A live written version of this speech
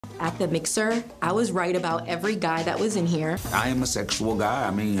At the mixer, I was right about every guy that was in here. I am a sexual guy.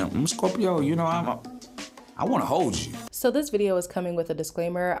 I mean, I'm a Scorpio, you know, I want to hold you. So this video is coming with a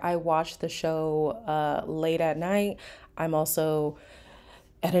disclaimer. I watched the show late at night. I'm also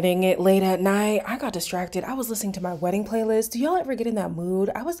editing it late at night. I got distracted. I was listening to my wedding playlist. Do y'all ever get in that mood?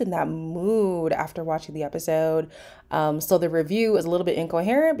 I was in that mood after watching the episode. So the review is a little bit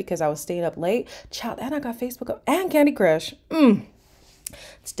incoherent because I was staying up late. Child, and I got Facebook up and Candy Crush.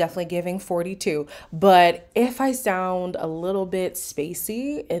 It's definitely giving 42. But if I sound a little bit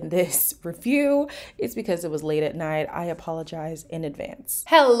spacey in this review, it's because it was late at night. I apologize in advance.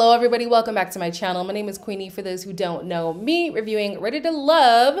 Hello, everybody. Welcome back to my channel. My name is Queenie. For those who don't know me, reviewing Ready to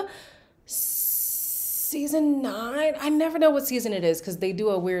Love season 9. I never know what season it is because they do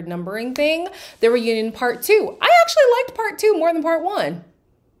a weird numbering thing. The reunion part 2. I actually liked part 2 more than part 1.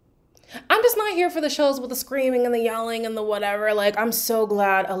 I'm just not here for the shows with the screaming and the yelling and the whatever. Like, I'm so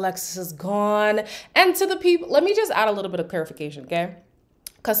glad Alexis is gone. And to the people, let me just add a little bit of clarification, okay?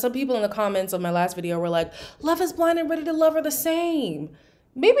 Because some people in the comments of my last video were like, Love is Blind and Ready to Love are the same.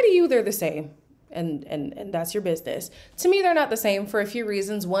 Maybe to you, they're the same. And that's your business. To me, they're not the same for a few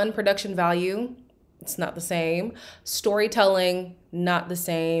reasons. One, production value, it's not the same. Storytelling, not the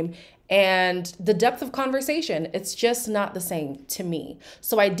same. And the depth of conversation, it's just not the same to me.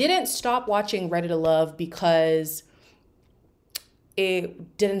 So I didn't stop watching Ready to Love because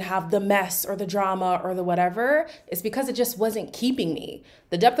it didn't have the mess or the drama or the whatever. It's because it just wasn't keeping me.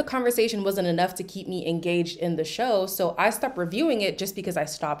 The depth of conversation wasn't enough to keep me engaged in the show. So I stopped reviewing it just because I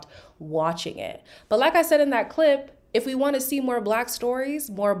stopped watching it. But like I said in that clip, if we want to see more Black stories,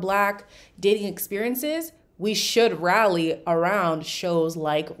 more Black dating experiences, we should rally around shows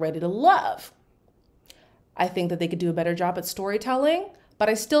like Ready to Love. I think that they could do a better job at storytelling, but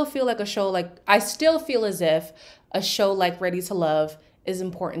I still feel like I still feel as if a show like Ready to Love is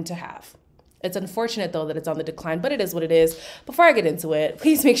important to have. It's unfortunate though that it's on the decline, but it is what it is. Before I get into it,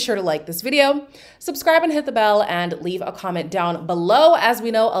 please make sure to like this video, subscribe and hit the bell, and leave a comment down below. As we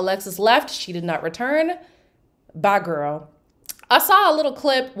know, Alexis left, she did not return. Bye, girl. I saw a little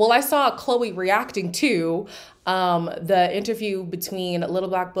clip, well, I saw Chloe reacting to the interview between Little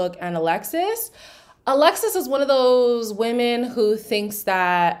Black Book and Alexis. Alexis is one of those women who thinks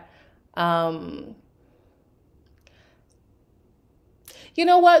that, you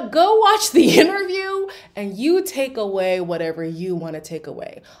know what, go watch the interview and you take away whatever you want to take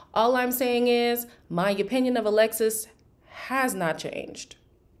away. All I'm saying is my opinion of Alexis has not changed.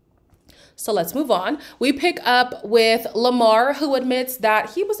 So let's move on. We pick up with Lamar, who admits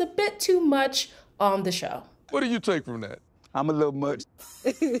that he was a bit too much on the show. What do you take from that? I'm a little much.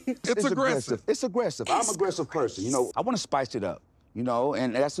 It's aggressive. It's aggressive. I'm an aggressive person. You know, I want to spice it up, you know,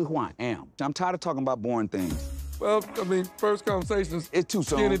 and that's who I am. I'm tired of talking about boring things. Well, I mean, first conversations, It's too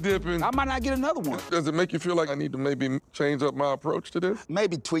soon. skinny dipping. I might not get another one. Does it make you feel like I need to maybe change up my approach to this?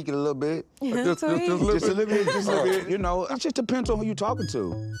 Maybe tweak it a little bit. Just a little Just a bit? little bit, just a little bit. You know, it just depends on who you're talking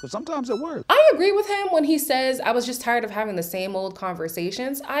to. Because sometimes it works. I agree with him when he says, I was just tired of having the same old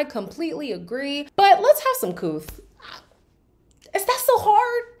conversations. I completely agree. But let's have some couth. Is that so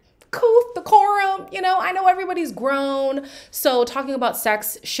hard? Couth, decorum, you know, I know everybody's grown, so talking about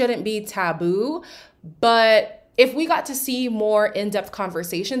sex shouldn't be taboo, but if we got to see more in-depth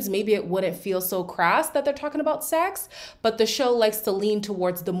conversations, maybe it wouldn't feel so crass that they're talking about sex, but the show likes to lean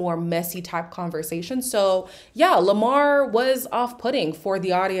towards the more messy type conversation. So yeah, Lamar was off-putting for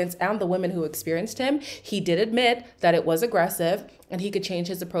the audience and the women who experienced him. He did admit that it was aggressive and he could change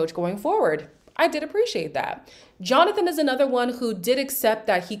his approach going forward. I did appreciate that. Jonathan is another one who did accept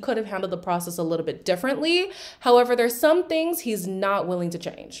that he could have handled the process a little bit differently. However, there's some things he's not willing to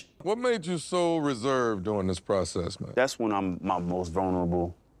change. What made you so reserved during this process, man? That's when I'm my most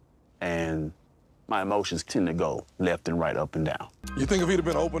vulnerable and my emotions tend to go left and right, up and down. You think if he'd have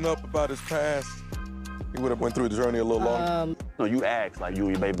been open up about his past, he would have went through the journey a little longer? No, you asked, like, you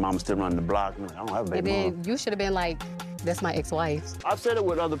and your baby mama still running the block. I'm like, I don't have a And baby mama. then you should have been like, that's my ex-wife. I've said it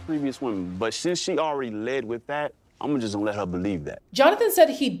with other previous women, but since she already led with that, I'm just gonna let her believe that. Jonathan said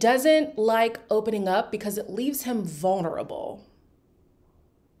he doesn't like opening up because it leaves him vulnerable.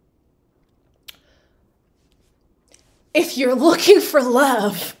 If you're looking for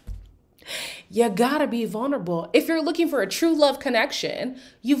love, you gotta be vulnerable. If you're looking for a true love connection,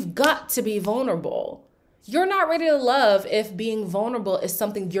 you've got to be vulnerable. You're not ready to love if being vulnerable is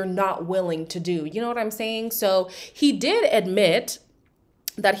something you're not willing to do. You know what I'm saying? So he did admit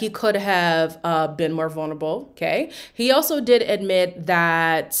that he could have been more vulnerable, okay? He also did admit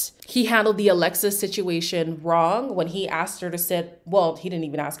that he handled the Alexis situation wrong when he asked her to sit, well, he didn't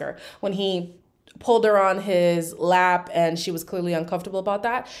even ask her, when he pulled her on his lap and she was clearly uncomfortable about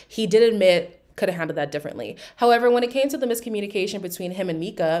that. He did admit could have handled that differently. However, when it came to the miscommunication between him and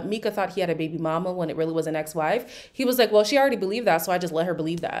Mika thought he had a baby mama when it really was an ex-wife. He was like, well, she already believed that, so I just let her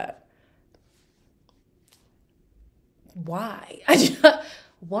believe that. Why?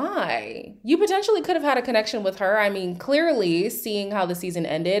 Why? You potentially could have had a connection with her. I mean, clearly, seeing how the season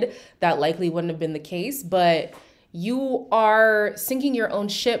ended, that likely wouldn't have been the case, but you are sinking your own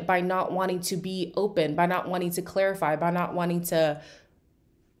ship by not wanting to be open, by not wanting to clarify, by not wanting to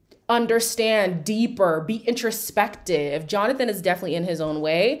understand deeper, be introspective. Jonathan is definitely in his own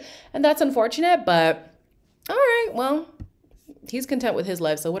way, and that's unfortunate, but all right, well, he's content with his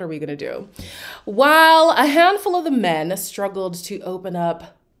life, so what are we gonna do? While a handful of the men struggled to open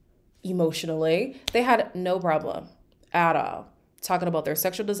up emotionally, they had no problem at all talking about their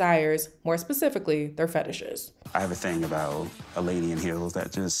sexual desires, more specifically, their fetishes. I have a thing about a lady in heels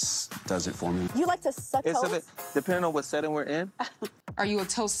that just does it for me. You like to suck toes? Depending on what setting we're in. Are you a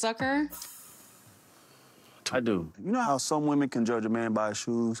toe sucker? I do. You know how some women can judge a man by his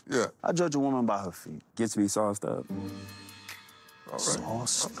shoes? Yeah. I judge a woman by her feet. Gets me sauced up. All right.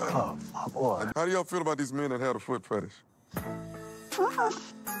 Sauced up, my boy. How do y'all feel about these men that have a foot fetish?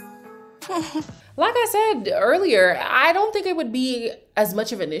 Like I said earlier, I don't think it would be as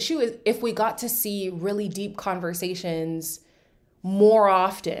much of an issue if we got to see really deep conversations more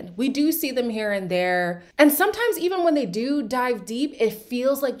often. We do see them here and there. And sometimes even when they do dive deep, it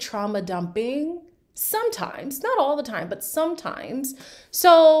feels like trauma dumping. Sometimes, not all the time, but sometimes.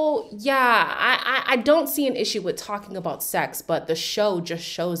 So yeah, I don't see an issue with talking about sex, but the show just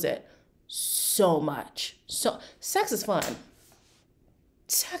shows it so much. So sex is fun.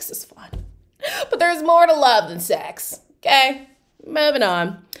 Sex is fun. But there's more to love than sex. Okay, moving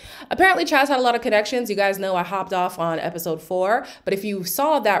on. Apparently Chaz had a lot of connections. You guys know I hopped off on episode 4, but if you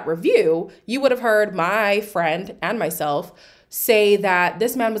saw that review, you would have heard my friend and myself say that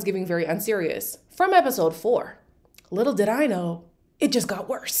this man was giving very unserious from episode 4. Little did I know, it just got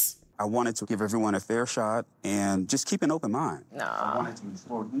worse. I wanted to give everyone a fair shot and just keep an open mind. No. I wanted to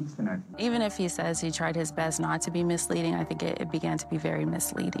explore each connection. Even if he says he tried his best not to be misleading, I think it began to be very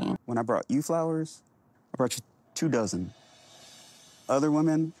misleading. When I brought you flowers, I brought you 2 dozen. Other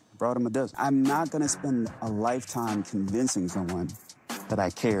women brought them a dozen. I'm not gonna spend a lifetime convincing someone that I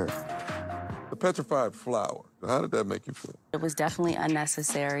care. The petrified flower, how did that make you feel? It was definitely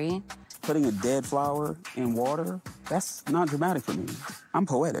unnecessary. Putting a dead flower in water, that's not dramatic for me. I'm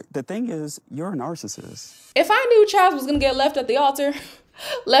poetic. The thing is, you're a narcissist. If I knew Chaz was gonna get left at the altar,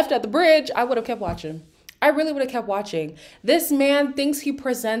 left at the bridge, I would have kept watching. I really would have kept watching. This man thinks he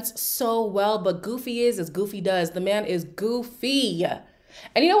presents so well, but Goofy is as Goofy does. The man is goofy.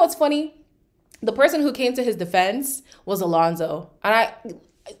 And you know what's funny? The person who came to his defense was Alonzo. And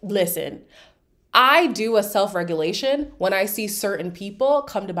listen, I do a self-regulation when I see certain people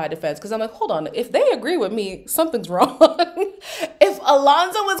come to my defense, because I'm like, hold on, if they agree with me, something's wrong. If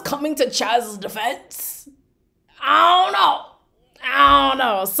Alonzo was coming to Chaz's defense, I don't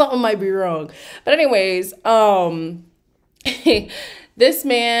know, something might be wrong. But anyways, this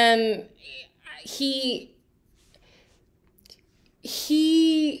man, he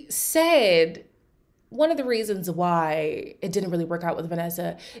said one of the reasons why it didn't really work out with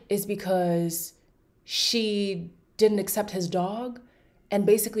Vanessa is because she didn't accept his dog. And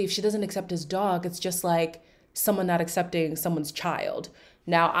basically, if she doesn't accept his dog, it's just like someone not accepting someone's child.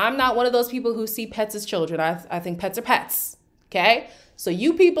 Now, I'm not one of those people who see pets as children. I think pets are pets, okay? So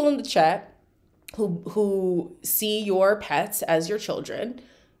you people in the chat who see your pets as your children,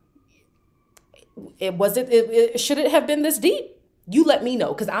 should it have been this deep? You let me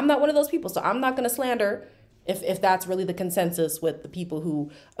know, because I'm not one of those people. So I'm not going to slander if that's really the consensus with the people who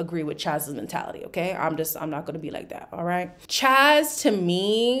agree with Chaz's mentality, okay? I'm not going to be like that, all right? Chaz, to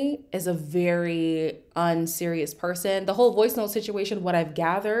me, is a very unserious person. The whole voice note situation, what I've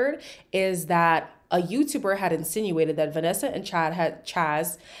gathered is that a YouTuber had insinuated that Vanessa and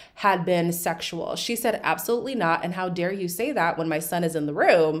Chaz had been sexual. She said, absolutely not, and how dare you say that when my son is in the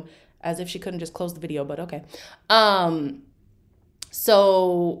room, as if she couldn't just close the video, but okay.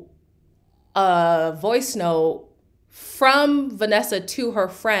 So a voice note from Vanessa to her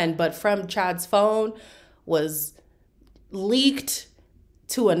friend, but from Chad's phone, was leaked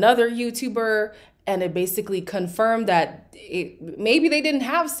to another YouTuber, and it basically confirmed that maybe they didn't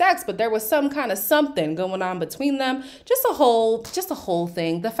have sex, but there was some kind of something going on between them. Just a whole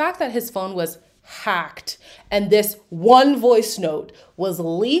thing. The fact that his phone was hacked and this one voice note was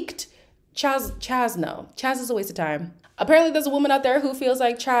leaked, Chaz, no. Chaz is a waste of time. Apparently there's a woman out there who feels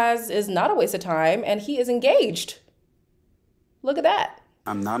like Chaz is not a waste of time and he is engaged. Look at that.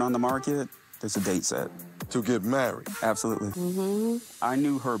 I'm not on the market. There's a date set. To get married. Absolutely. I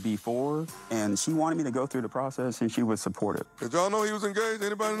knew her before, and she wanted me to go through the process, and she was supportive. Did y'all know he was engaged?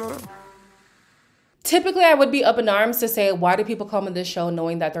 Anybody know that? Typically, I would be up in arms to say, why do people come on this show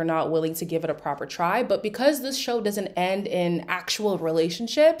knowing that they're not willing to give it a proper try? But because this show doesn't end in actual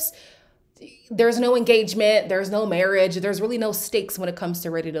relationships, there's no engagement, there's no marriage, there's really no stakes when it comes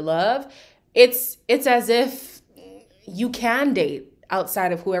to Ready to Love. It's as if you can date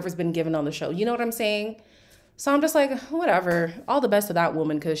outside of whoever's been given on the show. You know what I'm saying? So I'm just like, whatever. All the best to that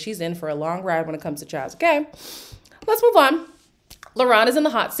woman, because she's in for a long ride when it comes to Chaz. Okay, let's move on. LaRon is in the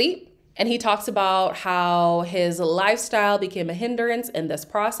hot seat. And he talks about how his lifestyle became a hindrance in this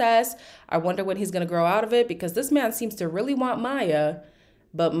process. I wonder when he's going to grow out of it, because this man seems to really want Maya,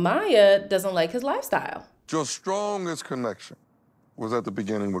 but Maya doesn't like his lifestyle. Your strongest connection was at the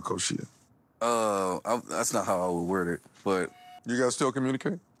beginning with Koshia. That's not how I would word it, but... You guys still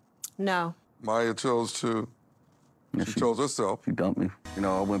communicate? No. Maya chose to... She chose herself. She dumped me. You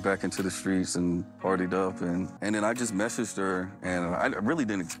know, I went back into the streets and partied up, and then I just messaged her, and I really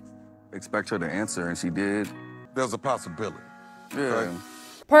didn't expect her to answer, and she did. There's a possibility. Yeah. Right?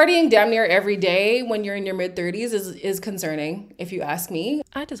 Partying damn near every day when you're in your mid-30s is concerning, if you ask me.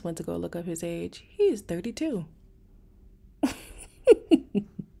 I just went to go look up his age. He's 32.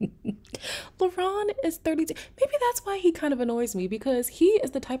 LaRon is 32. Maybe that's why he kind of annoys me, because he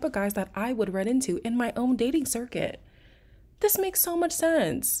is the type of guys that I would run into in my own dating circuit. This makes so much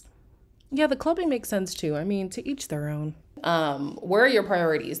sense. Yeah, the clubbing makes sense too. I mean, to each their own. Where are your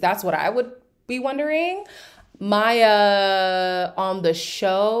priorities? That's what I would be wondering. Maya on the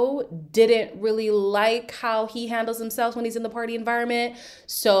show didn't really like how he handles himself when he's in the party environment.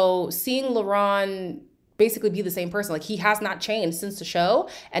 So seeing LaRon basically be the same person, like he has not changed since the show,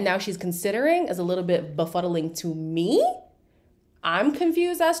 and now she's considering, is a little bit befuddling to me. I'm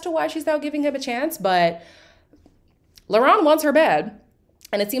confused as to why she's now giving him a chance, but LaRon wants her bad.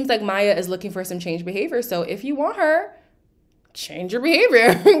 And it seems like Maya is looking for some changed behavior. So if you want her, change your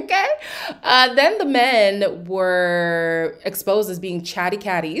behavior, okay? Then the men were exposed as being chatty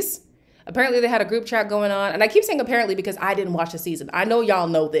catties. Apparently they had a group chat going on. And I keep saying apparently because I didn't watch the season. I know y'all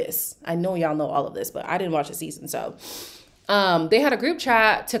know this. I know y'all know all of this, but I didn't watch the season. So they had a group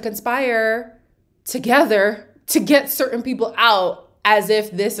chat to conspire together to get certain people out, as if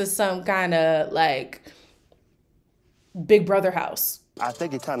this is some kind of like Big Brother house. I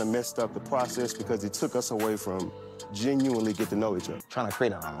think it kind of messed up the process because it took us away from genuinely get to know each other. Trying to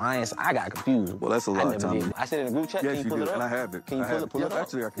create an alliance, I got confused. Well, that's a lot, Tommy. I said in the group chat, Yes, can you pull do, it up? and I have it. Can you pull it up?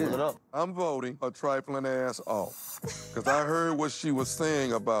 Actually, I can. Pull it up. I'm voting a trifling ass off. Because I heard what she was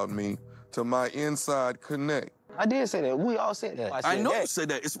saying about me to my inside connect. I did say that. We all said that. I know you said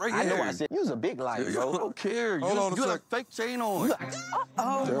that. It's right here. I know I said. You was a big liar, I bro. don't care. Hold on a You got sec. a fake chain on.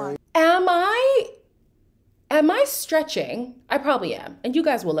 Am I stretching? I probably am. And you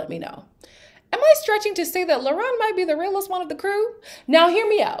guys will let me know. Am I stretching to say that LaRon might be the realest one of the crew? Now, hear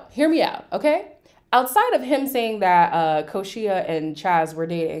me out. Hear me out, okay? Outside of him saying that Koshia and Chaz were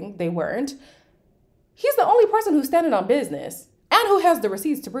dating, they weren't. He's the only person who's standing on business and who has the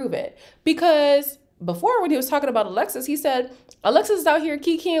receipts to prove it. Because before, when he was talking about Alexis, he said, Alexis is out here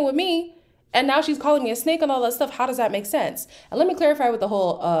kikiing with me, and now she's calling me a snake and all that stuff. How does that make sense? And let me clarify with the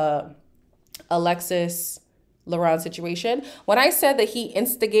whole Alexis LaRon situation. When I said that he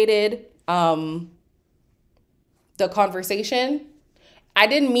instigated the conversation, I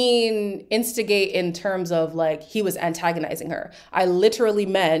didn't mean instigate in terms of like he was antagonizing her. I literally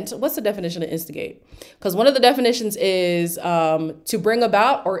meant, what's the definition of instigate? Because one of the definitions is to bring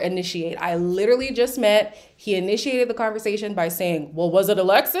about or initiate. I literally just meant he initiated the conversation by saying, well, was it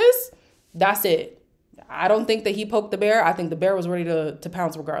Alexis? That's it. I don't think that he poked the bear. I think the bear was ready to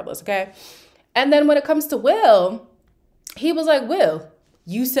pounce regardless, okay? And then when it comes to Will, he was like, Will,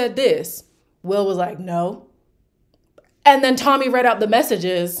 you said this. Will was like, no. And then Tommy read out the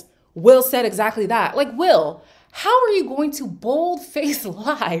messages. Will said exactly that. Like, Will, how are you going to bold-faced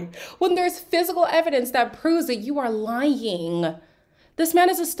lie when there's physical evidence that proves that you are lying? This man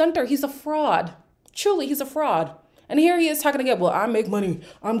is a stunter. He's a fraud. Truly, he's a fraud. And here he is talking again. Well, I make money.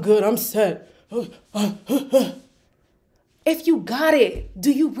 I'm good. I'm set. If you got it,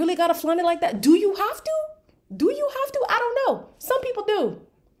 do you really got to flaunt it like that? Do you have to? Do you have to? I don't know. Some people do.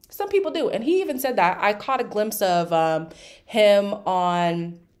 Some people do. And he even said that. I caught a glimpse of him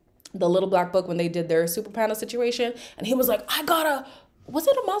on the Little Black Book when they did their super panel situation. And he was like, I got a, was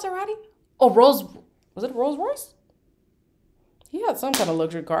it a Maserati? Was it a Rolls Royce? He had some kind of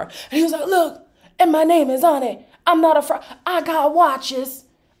luxury car. And he was like, look, and my name is on it. I'm not a fraud. I got watches.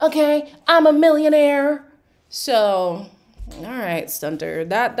 Okay? I'm a millionaire. So All right, stunter.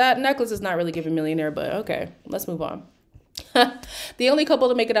 That necklace is not really giving millionaire, but okay, let's move on. The only couple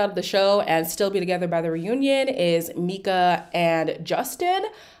to make it out of the show and still be together by the reunion is Mika and Justin.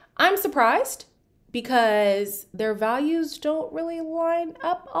 I'm surprised because their values don't really line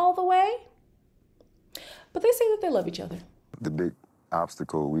up all the way, but they say that they love each other. The big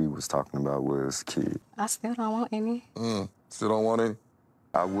obstacle we was talking about was kids. I still don't want any. Still don't want any?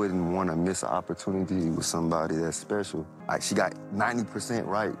 I wouldn't want to miss an opportunity with somebody that's special. Like, she got 90%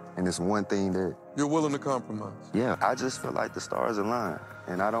 right, and it's one thing that... You're willing to compromise? Yeah, I just feel like the stars align,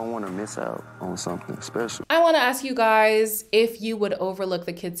 and I don't want to miss out on something special. I want to ask you guys if you would overlook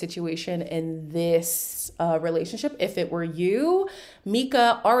the kid situation in this relationship if it were you.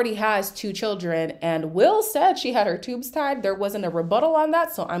 Mika already has 2 children, and Will said she had her tubes tied. There wasn't a rebuttal on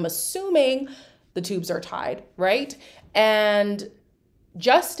that, so I'm assuming the tubes are tied, right? And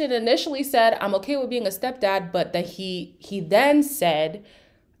Justin initially said, I'm okay with being a stepdad, but that he then said,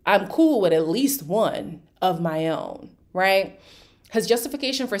 I'm cool with at least one of my own, right? His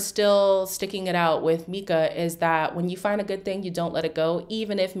justification for still sticking it out with Mika is that when you find a good thing, you don't let it go,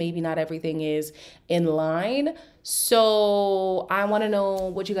 even if maybe not everything is in line. So I want to know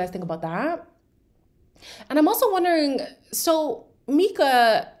what you guys think about that. And I'm also wondering, so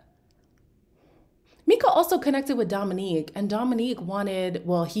Mika also connected with Dominique, and Dominique wanted,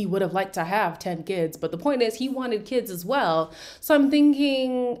 well, he would have liked to have 10 kids, but the point is he wanted kids as well. So I'm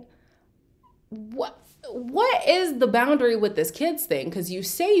thinking, what is the boundary with this kids thing? Because you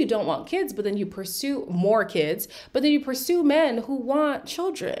say you don't want kids, but then you pursue more kids, but then you pursue men who want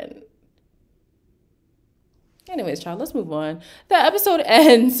children. Anyways, child, let's move on. The episode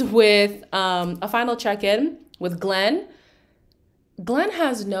ends with a final check-in with Glenn. Glenn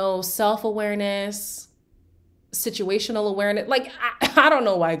has no self-awareness, situational awareness. Like, I don't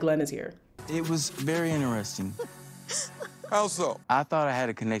know why Glenn is here. It was very interesting. How so? I thought I had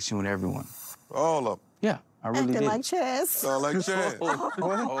a connection with everyone. All of them? Yeah, I really did. like Chaz. Sound like Chaz.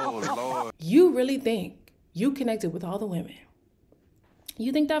 Oh, Lord. You really think you connected with all the women?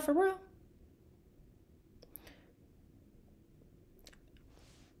 You think that for real?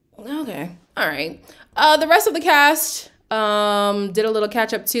 Okay, all right. The rest of the cast did a little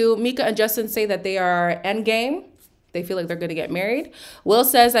catch up too. Mika and Justin say that they are endgame. They feel like they're going to get married. Will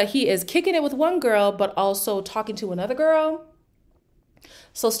says that he is kicking it with one girl, but also talking to another girl.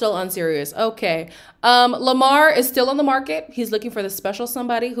 So still unserious. Okay. Lamar is still on the market. He's looking for the special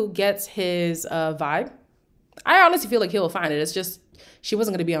somebody who gets his vibe. I honestly feel like he'll find it. It's just, she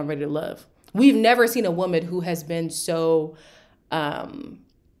wasn't going to be on Ready to Love. We've never seen a woman who has been so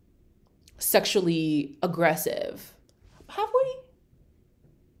sexually aggressive. Have we?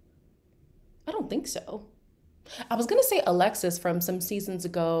 I don't think so. I was going to say Alexis from some seasons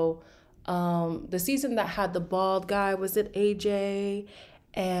ago. The season that had the bald guy, was it AJ?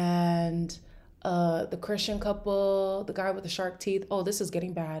 And the Christian couple, the guy with the shark teeth. Oh, this is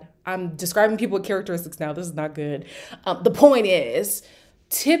getting bad. I'm describing people with characteristics now. This is not good. The point is,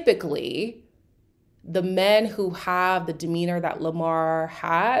 typically, the men who have the demeanor that Lamar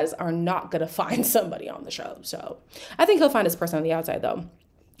has are not going to find somebody on the show. So I think he'll find his person on the outside, though.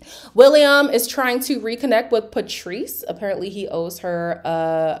 William is trying to reconnect with Patrice. Apparently, he owes her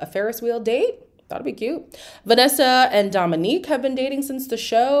a Ferris wheel date. That'll be cute. Vanessa and Dominique have been dating since the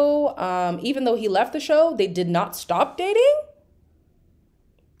show. Even though he left the show, they did not stop dating.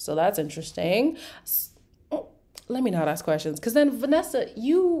 So that's interesting. Let me not ask questions. Because then, Vanessa,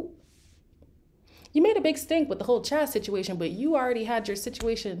 you made a big stink with the whole Chaz situation, but you already had your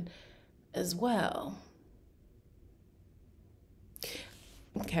situation as well.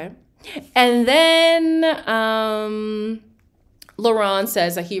 Okay. And then Laurent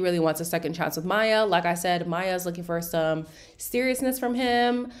says that he really wants a second chance with Maya. Like I said, Maya's looking for some seriousness from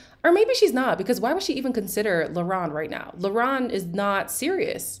him. Or maybe she's not, because why would she even consider Laurent right now? Laurent is not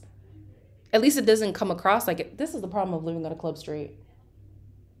serious. At least it doesn't come across like it. This is the problem of living on a club street.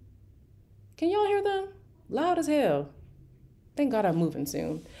 Can y'all hear them? Loud as hell. Thank God I'm moving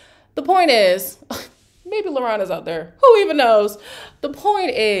soon. The point is, maybe Laurent is out there. Who even knows? The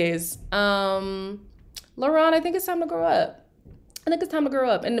point is, Laurent, I think it's time to grow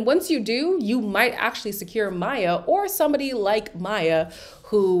up. And once you do, you might actually secure Maya or somebody like Maya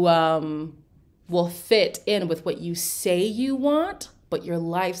who will fit in with what you say you want, but your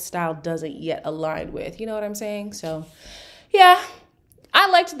lifestyle doesn't yet align with. You know what I'm saying? So, yeah. I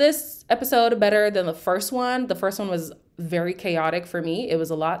liked this episode better than the first one. The first one was very chaotic for me. It was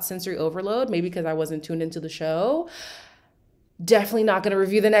a lot sensory overload, maybe because I wasn't tuned into the show. Definitely not going to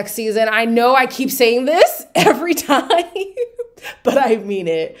review the next season. I know I keep saying this every time, but I mean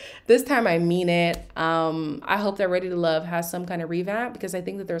it. This time I mean it. I hope that Ready to Love has some kind of revamp, because I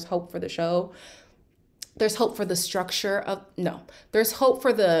think that there's hope for the show. There's hope for the structure of, no, there's hope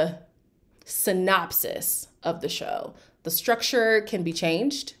for the synopsis of the show. The structure can be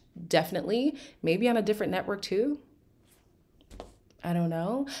changed, definitely. Maybe on a different network too. I don't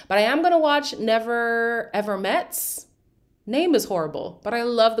know. But I am going to watch Never Ever Met's. Name is horrible, but I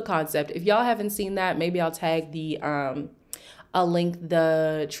love the concept. If y'all haven't seen that, maybe I'll tag I'll link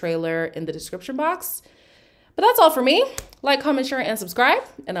the trailer in the description box. But that's all for me. Like, comment, share, and subscribe,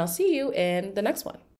 and I'll see you in the next one.